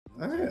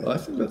Alright, well, I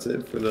think that's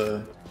it for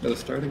the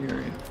starting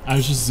area. I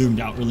was just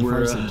zoomed out really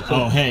far.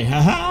 Oh, hey.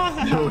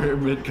 We're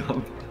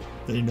mid-combat.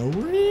 They know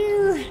we're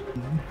here.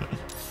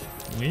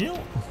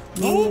 Well.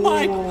 Oh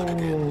my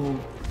god.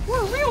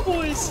 We're real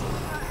boys.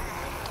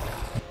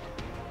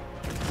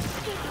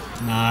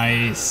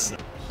 Nice.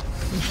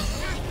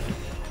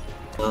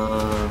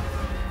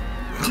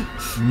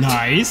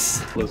 Nice.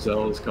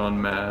 Lazelle's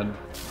gone mad.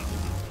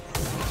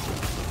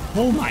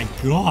 Oh my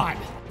god.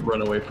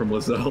 Run away from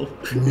Lazelle.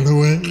 Run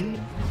away.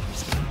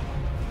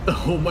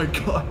 Oh my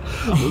god.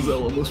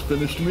 Lazelle almost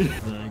finished me.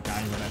 The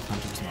guy that I've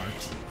hunter's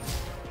marked.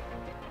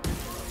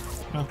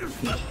 Well,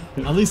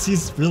 at least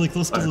he's really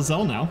close to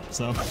Lazelle now,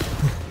 so.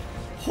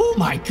 Oh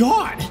my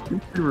god!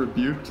 You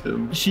rebuked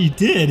him. She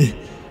did.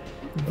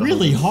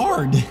 Really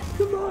hard.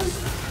 Come on.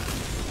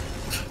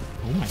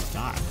 Oh my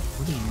god.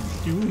 What are you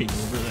doing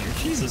over there?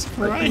 Jesus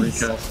Christ. I can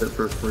recast it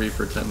for free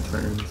for 10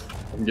 turns.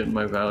 I'm getting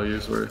my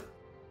values worth.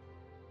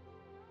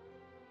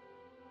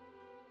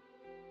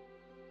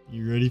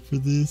 You ready for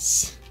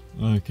this?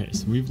 Okay,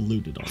 so we've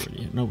looted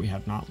already. No, we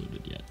have not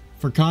looted yet.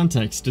 For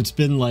context, it's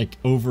been like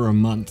over a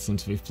month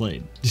since we've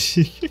played.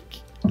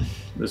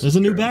 There's a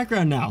new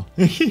background now.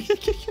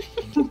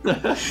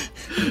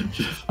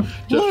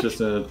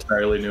 just an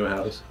entirely new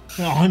house.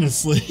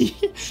 Honestly,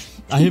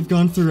 I have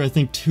gone through, I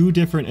think, 2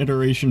 different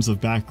iterations of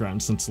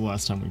background since the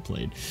last time we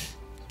played.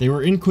 They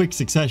were in quick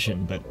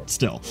succession, but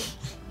still.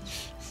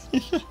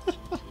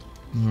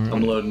 Right.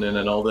 I'm loading in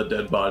and all the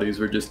dead bodies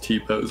were just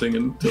T-posing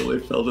until they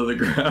fell to the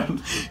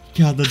ground.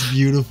 God, that's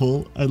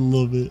beautiful. I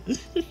love it.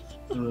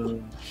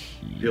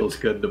 Feels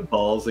good to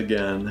balls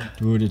again.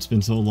 Dude, it's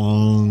been so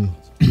long.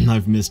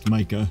 I've missed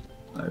Micah.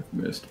 I've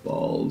missed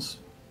balls.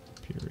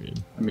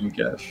 Period. I mean,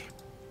 Gheshh.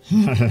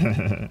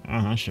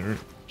 Sure.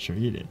 Sure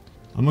you did.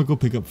 I'm gonna go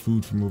pick up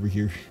food from over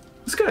here.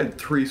 This guy had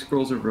 3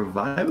 scrolls of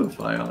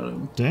Revivify on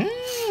him.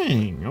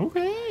 Dang,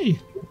 okay.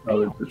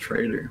 Probably the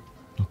traitor.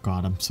 Oh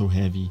god, I'm so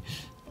heavy.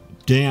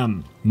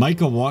 Damn,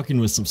 Micah walking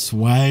with some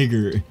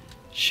swagger.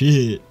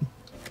 Shit.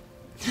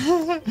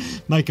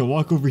 Micah,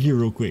 walk over here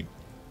real quick.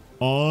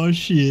 Oh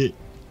shit.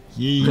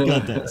 Yeah, you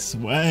got that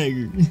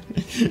swagger.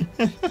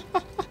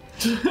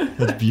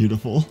 That's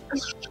beautiful.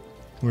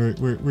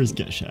 Where's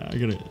Gheshh at?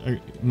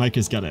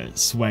 Micah's got a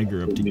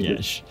swagger up to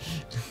Gheshh.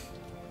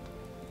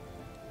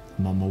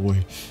 I'm on my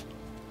way.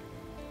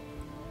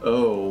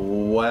 Oh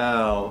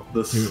wow,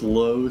 the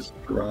slow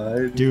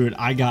stride. Dude,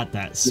 I got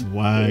that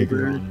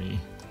swagger on me.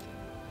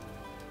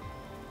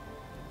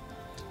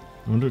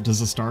 I wonder,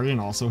 does Astarion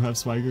also have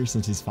swagger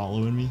since he's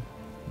following me?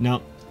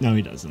 No,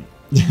 he doesn't.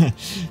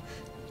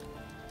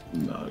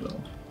 Not at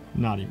all.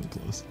 Not even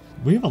close.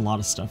 We have a lot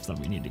of stuff that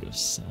we need to go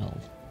sell.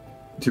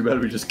 Too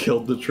bad we just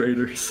killed the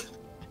traitors.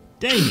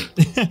 Dang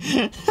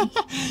it!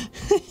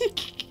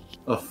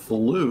 A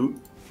flute?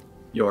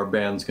 Your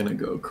band's gonna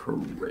go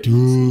crazy.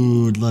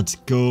 Dude, let's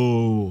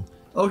go.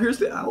 Oh, here's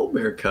the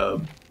owlbear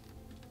cub.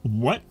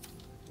 What?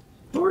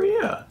 Oh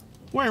yeah.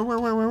 Where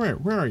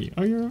are you?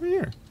 Oh, you're over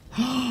here.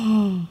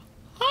 Hi!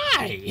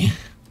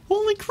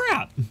 Holy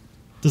crap!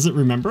 Does it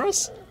remember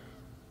us?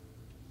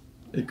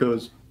 It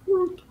goes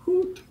hoot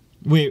hoot.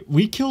 Wait,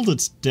 we killed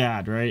its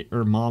dad, right?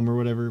 Or mom or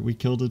whatever. We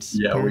killed its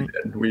parent?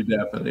 We did. We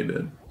definitely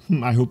did.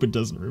 I hope it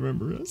doesn't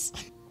remember us.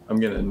 I'm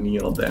gonna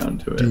kneel down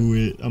to it. Do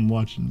it. I'm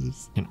watching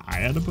this. Can I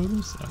add a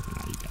bonus? Okay,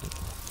 now you got it.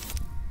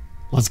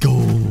 Let's go.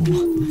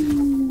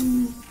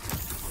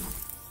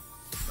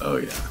 Oh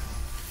yeah.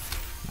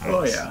 Nice.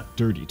 Oh yeah.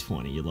 Dirty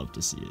 20. You love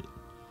to see it.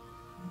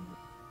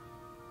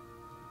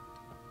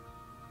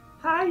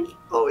 Hi.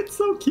 Oh, it's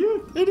so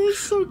cute. It is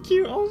so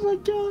cute. Oh my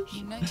gosh.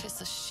 You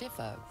notice a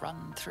shiver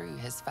run through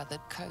his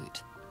feathered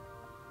coat.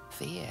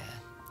 Fear.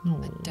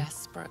 No. A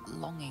desperate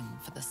longing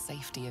for the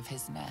safety of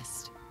his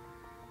nest.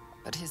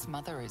 But his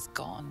mother is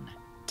gone,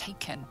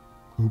 taken.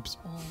 Oops.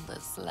 All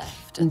that's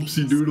left are Oopsie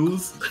these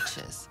doodles.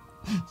 creatures.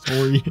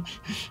 Sorry.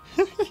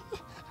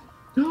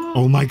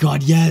 Oh my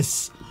god,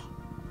 yes!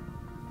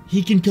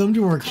 He can come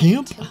to our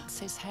camp? Tilts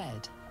his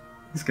head.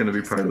 He's gonna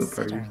be part of the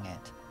party. Considering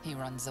it, he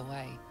runs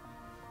away.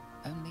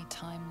 Only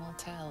time will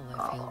tell if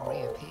he'll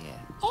reappear.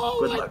 Oh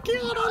Good my luck.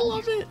 god, I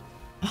love it!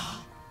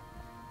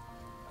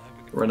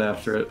 Run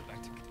after it.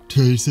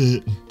 Taste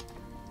it.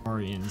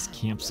 Arian's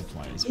camp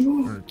supplies,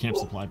 or camp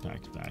supply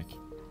pack back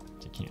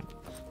to camp.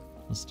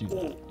 Let's do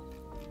that.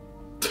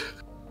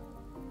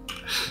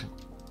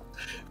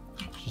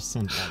 Just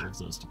send all of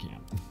those to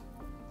camp.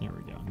 There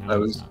we go.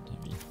 Now it's not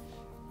heavy.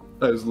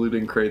 I was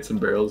looting crates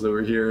and barrels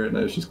over here, and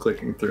I was just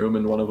clicking through them,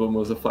 and one of them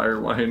was a fire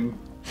wine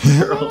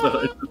barrel that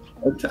I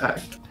just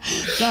attacked.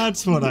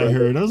 That's what I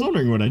heard. I was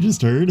wondering what I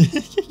just heard.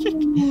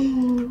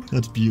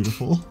 That's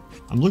beautiful.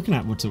 I'm looking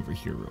at what's over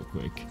here real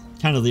quick.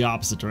 Kind of the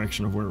opposite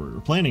direction of where we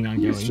were planning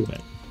on going,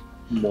 but...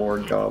 More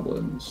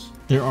goblins.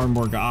 There are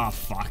more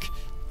fuck.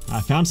 I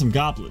found some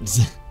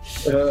goblins.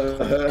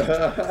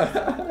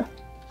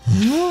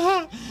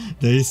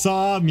 They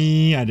saw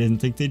me. I didn't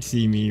think they'd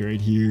see me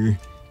right here.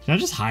 Can I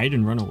just hide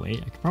and run away?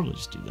 I could probably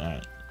just do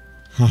that.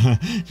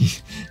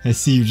 I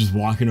see you just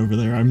walking over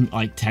there. I'm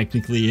like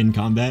technically in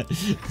combat.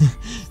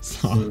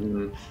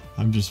 So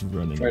I'm just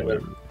running Try away.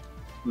 to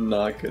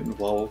not get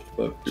involved,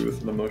 but be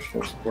with an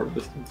emotional support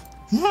distance.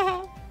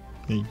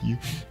 Thank you.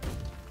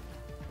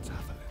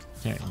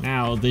 Okay,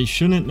 now they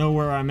shouldn't know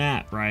where I'm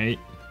at, right?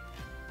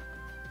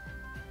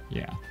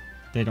 Yeah,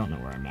 they don't know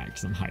where I'm at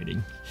because I'm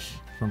hiding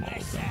from all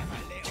of them.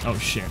 Oh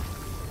shit.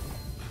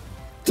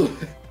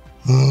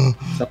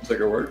 Sounds like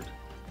it worked.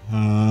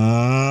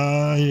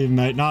 He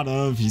might not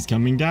have. He's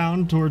coming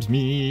down towards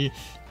me.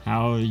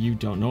 How? You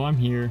don't know I'm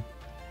here.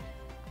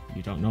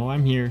 You don't know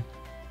I'm here.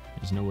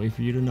 There's no way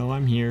for you to know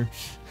I'm here.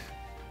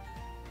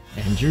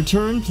 End your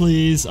turn,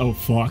 please. Oh,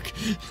 fuck.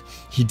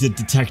 He did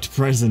detect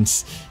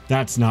presence.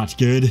 That's not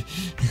good.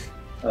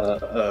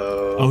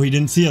 Uh-oh. Oh, he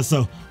didn't see us,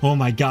 though. Oh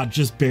my god,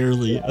 just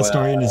barely. Wow.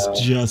 Astarion is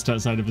just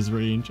outside of his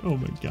range. Oh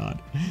my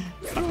god.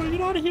 How do I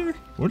get out of here?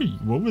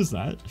 What was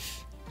that?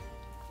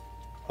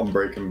 I'm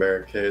breaking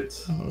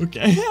barricades.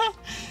 Okay.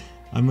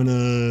 I'm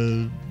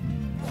gonna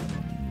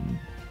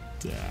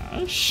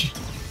dash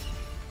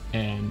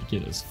and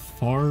get as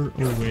far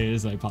away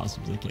as I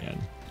possibly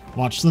can.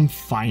 Watch them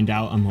find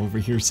out I'm over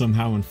here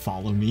somehow and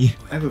follow me.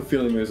 I have a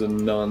feeling there's a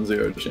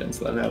non-zero chance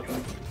that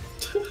happened.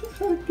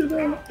 Get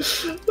out.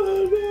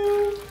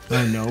 Oh no.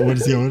 I know what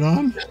is going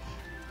on.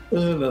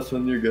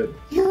 Nothing, you're good.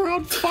 You're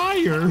on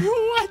fire.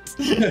 What?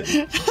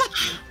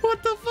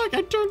 What the fuck?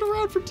 I turned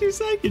around for 2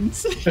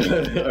 seconds.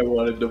 I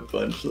wanted to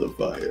punch the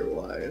fire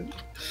lion.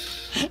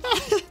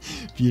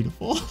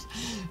 Beautiful.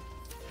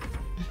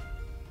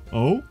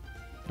 Oh?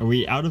 Are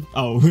we out of...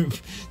 Oh,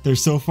 they're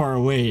so far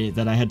away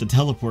that I had to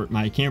teleport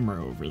my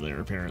camera over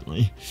there,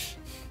 apparently.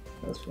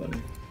 That's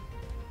funny.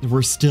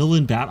 We're still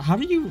in battle? How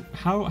do you...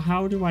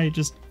 How do I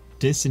just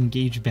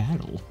disengage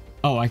battle?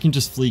 Oh, I can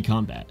just flee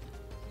combat.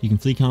 You can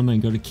flee combat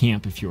and go to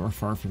camp if you are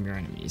far from your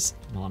enemies.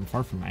 Well, I'm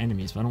far from my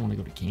enemies, but I don't want to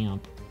go to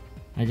camp.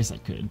 I guess I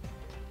could.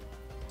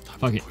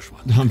 Fuck it.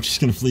 I'm just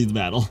gonna flee the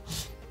battle.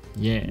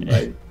 Yeah.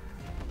 Right.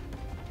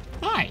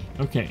 Hi.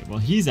 Okay, well,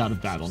 he's out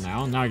of battle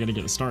now. Now I gotta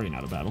get Astarion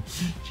out of battle.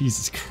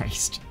 Jesus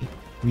Christ.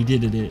 We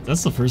did it.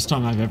 That's the first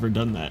time I've ever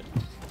done that.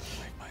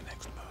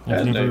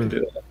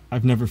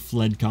 I've never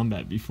fled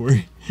combat before.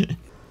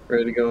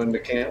 Ready to go into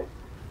camp?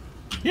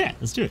 Yeah,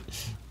 let's do it.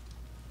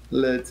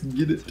 Let's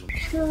get it.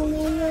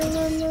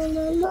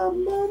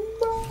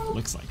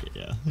 Looks like it,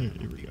 yeah.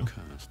 Here we go.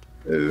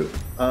 Ooh,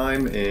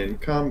 I'm in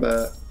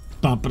combat.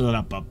 Bum,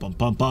 ba, bum, bum,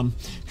 bum, bum.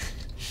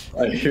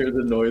 I hear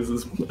the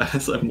noises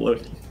as I'm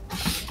looking.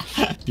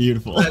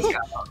 Beautiful.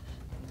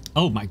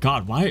 Oh my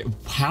god, why?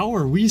 How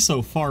are we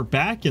so far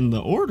back in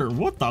the order?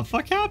 What the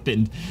fuck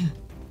happened?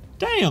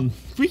 Damn,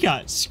 we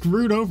got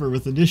screwed over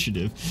with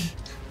initiative.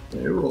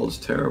 Your roll's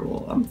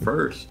terrible. I'm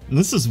first. And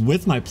this is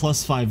with my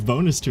 +5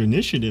 bonus to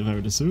initiative, I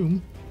would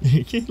assume.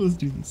 Okay, let's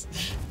do this.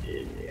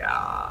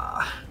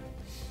 Yeah.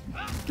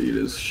 Beat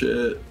his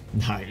shit.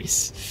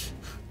 Nice.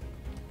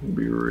 It'd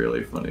be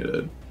really funny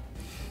to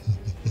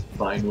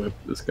vine whip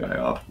this guy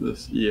off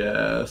this.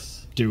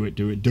 Yes. Do it,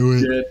 do it, do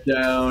it. Get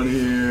down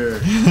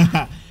here.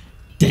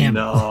 Damn.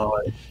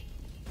 No.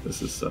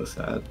 This is so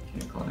sad.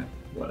 Can't climb.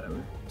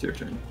 Whatever. It's your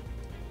turn.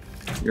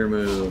 Your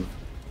move.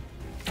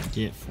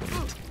 Get for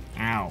it.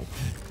 Ow.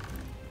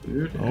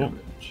 Your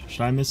damage.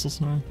 Should I missile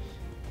snarl?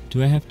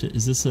 Do I have to...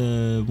 Is this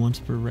a once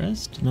per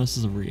rest? No, this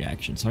is a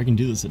reaction, so I can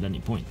do this at any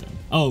point then.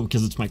 Oh,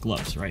 because it's my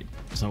gloves, right?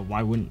 So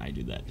why wouldn't I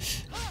do that?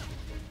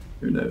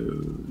 Your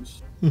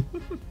nose.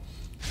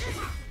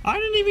 I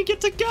didn't even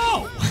get to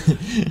go!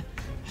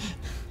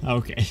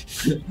 Okay.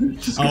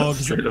 Oh,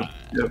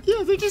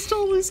 yeah, they just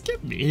totally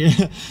skipped me. I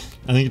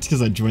think it's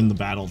because I joined the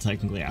battle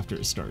technically after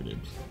it started.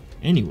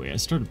 Anyway, I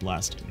started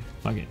blasting.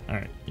 Fuck it.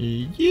 Alright.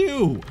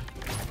 You!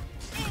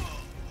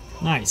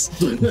 Nice.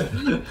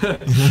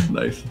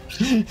 Nice.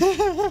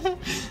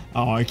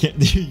 Oh, I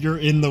can't. You're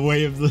in the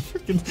way of the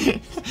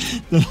freaking.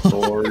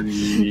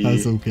 Sorry.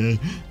 That's okay.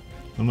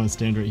 I'm gonna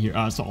stand right here.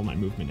 It's all my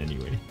movement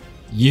anyway.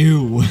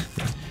 You.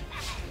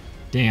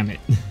 Damn it.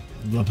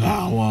 The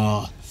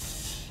power.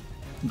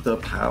 The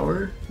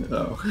power?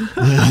 Oh.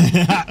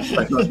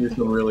 I thought you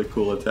some really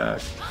cool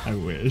attack. I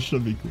wish.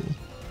 That'd be cool.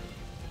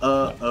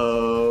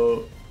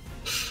 Uh-oh.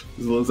 Is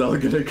Lozelle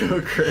gonna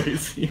go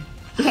crazy?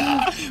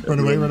 Run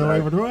away, run away,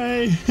 run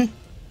away.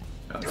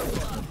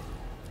 Oh,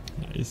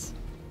 Nice.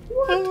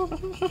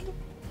 what?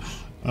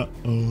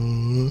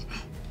 Uh-oh.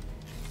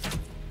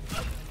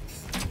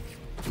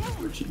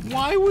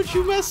 Why would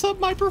you mess up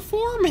my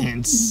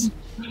performance?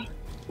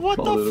 What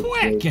the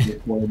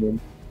frick?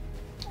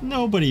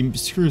 Nobody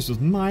screws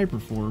with my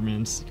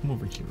performance. Come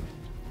over here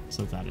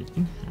so that I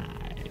can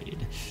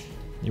hide.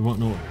 They won't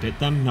know what bit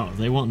them? No,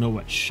 they won't know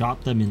what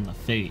shot them in the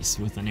face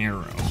with an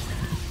arrow.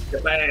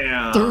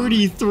 Bam!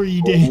 33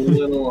 A damage.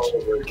 little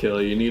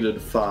overkill. You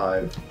needed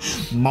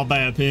 5. My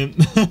bad, pimp.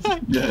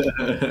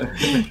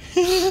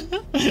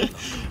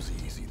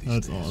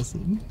 That's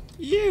awesome.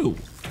 You.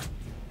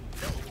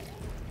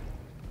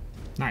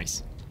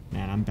 Nice.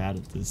 Man, I'm bad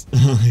at this.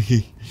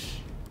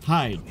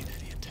 Hide.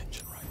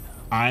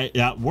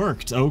 That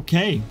worked.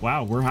 Okay.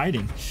 Wow, we're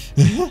hiding.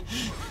 I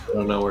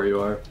don't know where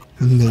you are.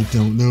 They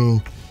don't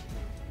know.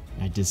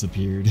 I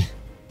disappeared.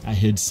 I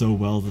hid so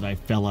well that I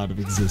fell out of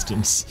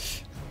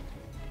existence.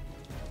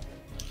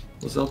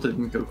 Well, Zelda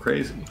didn't go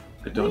crazy.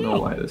 I don't know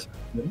why this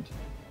happened.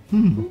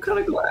 Hmm. I'm kind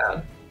of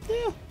glad.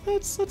 Yeah,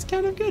 that's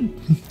kind of good.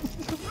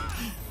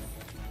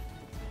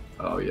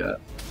 Oh, yeah.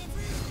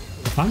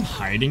 If I'm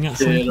hiding at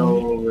some Get point...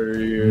 over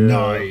here.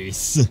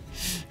 Nice.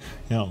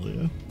 Hell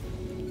yeah.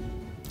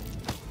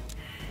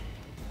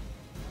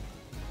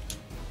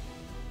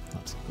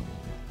 Let's go.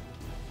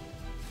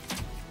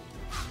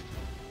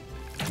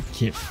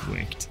 Get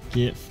flicked.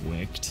 Get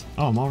flicked.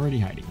 Oh, I'm already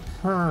hiding.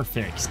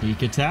 Perfect.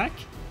 Sneak attack.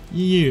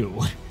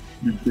 You.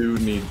 You do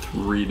need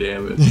 3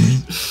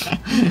 damage.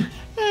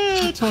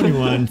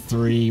 21,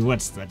 3.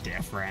 What's the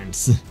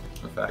difference?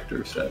 A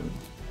factor of 7.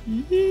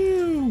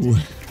 You.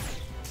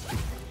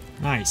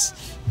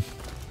 Nice.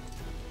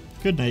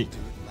 Good night.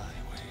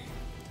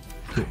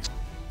 Cool.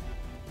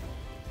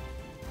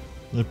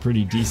 A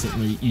pretty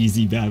decently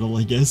easy battle,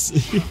 I guess.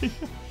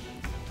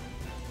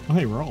 Oh,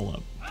 hey, we're all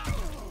up.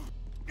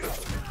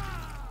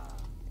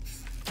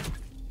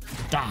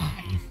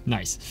 Die.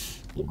 Nice.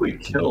 I think we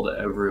killed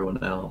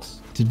everyone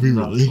else. Did we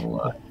Not really?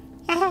 gonna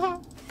lie.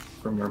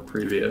 From our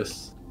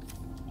previous.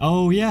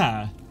 Oh,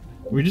 yeah.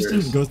 We just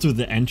didn't go through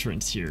the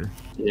entrance here.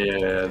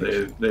 Yeah,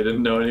 they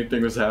didn't know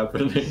anything was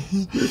happening.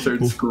 They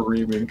started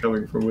screaming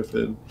coming from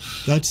within.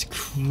 That's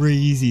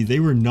crazy. They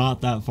were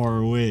not that far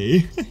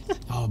away.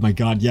 Oh my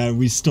god, yeah,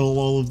 we stole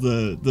all of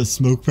the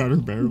smoke powder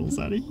barrels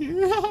out of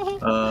here. Yeah,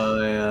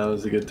 that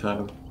was a good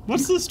time.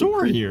 What's the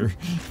store here?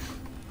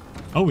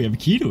 Oh, we have a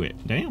key to it.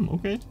 Damn,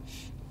 okay.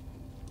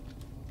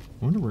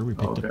 I wonder where we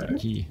picked up that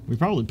key. We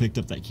probably picked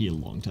up that key a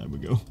long time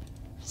ago.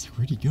 So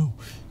where'd he go?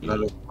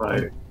 Gotta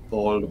fight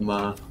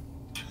Baldur.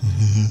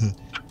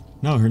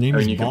 No, her name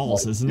is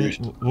Balls, isn't it?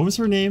 What was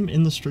her name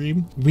in the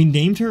stream? We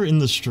named her in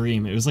the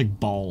stream. It was like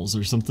Balls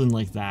or something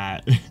like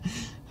that.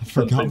 I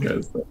forgot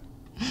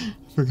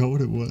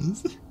what it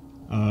was.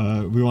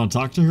 We want to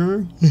talk to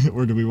her,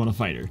 or do we want to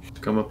fight her?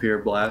 Come up here,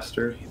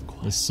 blaster.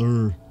 Yes,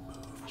 sir.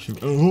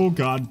 Oh,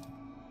 God.